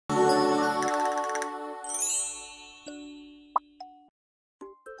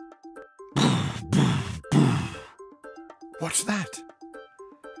What's that?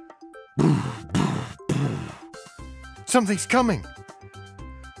 Something's coming.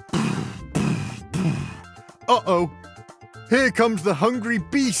 Uh-oh. Here comes the hungry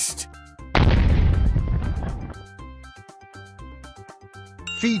beast.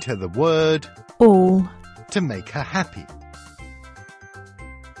 Feed her the word all, to make her happy.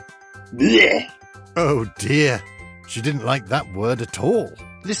 Bleh. Oh dear. She didn't like that word at all.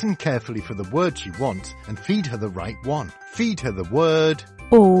 Listen carefully for the word she wants and feed her the right one. Feed her the word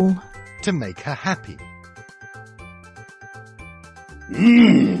all, to make her happy.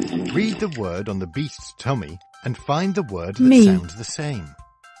 Mm. Read the word on the beast's tummy and find the word that Me. sounds the same.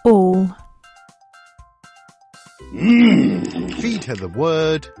 all, Mm. Feed her the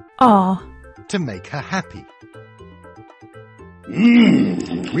word are, to make her happy.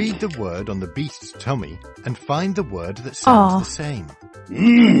 Mm. Read the word on the beast's tummy and find the word that sounds the same.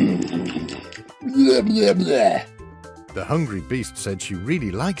 Mm. Bleh, bleh, bleh. The hungry beast said she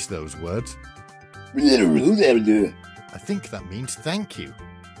really likes those words. Bleh, bleh, bleh. I think that means thank you.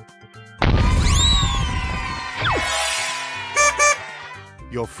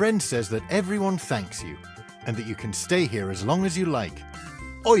 Your friend says that everyone thanks you and that you can stay here as long as you like,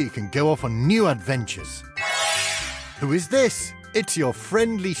 or you can go off on new adventures. Who is this? It's your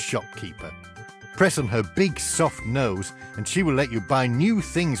friendly shopkeeper. Press on her big soft nose and she will let you buy new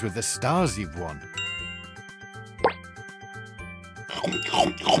things with the stars you've won.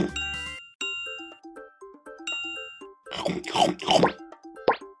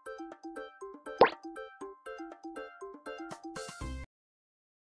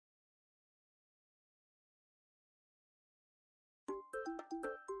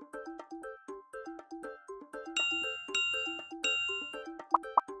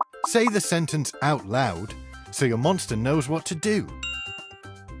 Say the sentence out loud so your monster knows what to do.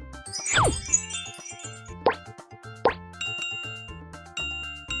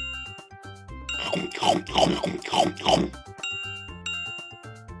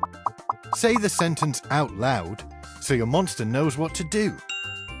 Say the sentence out loud so your monster knows what to do.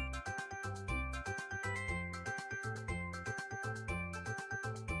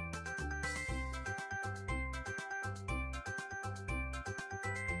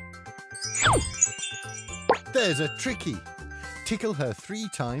 There's a Tricky. Tickle her 3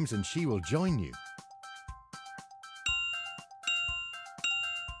 times and she will join you.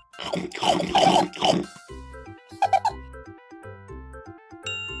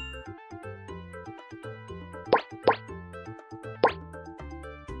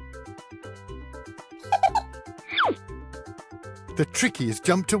 The Tricky has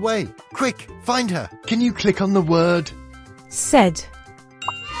jumped away. Quick, find her. Can you click on the word? said,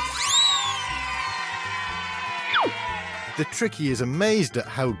 The Tricky is amazed at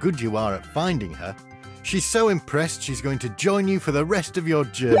how good you are at finding her. She's so impressed she's going to join you for the rest of your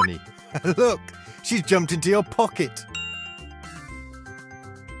journey. Look, she's jumped into your pocket.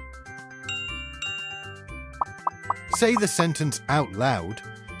 Say the sentence out loud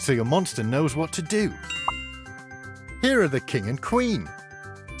so your monster knows what to do. Here are the king and queen.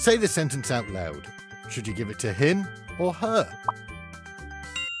 Say the sentence out loud. Should you give it to him or her?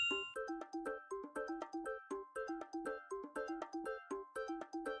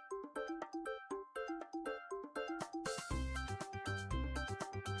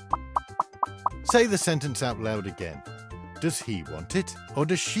 Say the sentence out loud again. Does he want it or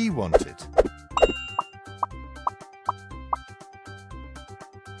does she want it?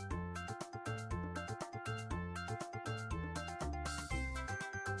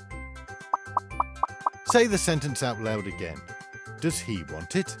 Say the sentence out loud again. Does he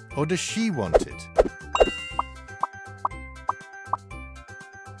want it or does she want it?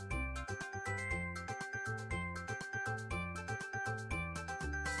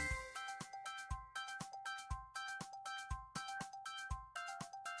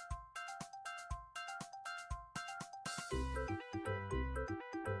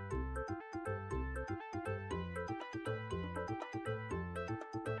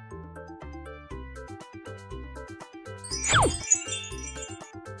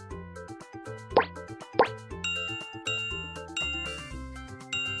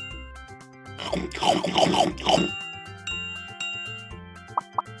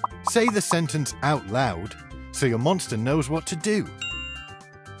 Say the sentence out loud so your monster knows what to do.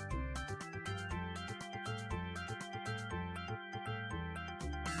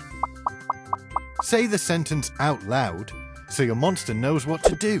 Say the sentence out loud so your monster knows what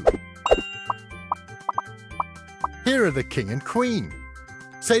to do. Here are the king and queen.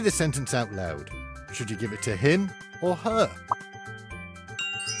 Say the sentence out loud. Should you give it to him or her?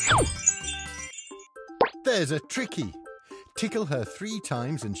 There's a Tricky. Tickle her 3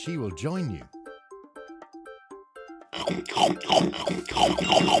 times and she will join you.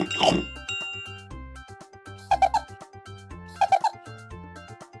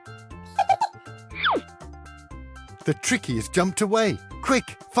 The Tricky has jumped away.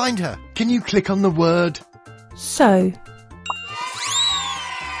 Quick, find her. Can you click on the word? So.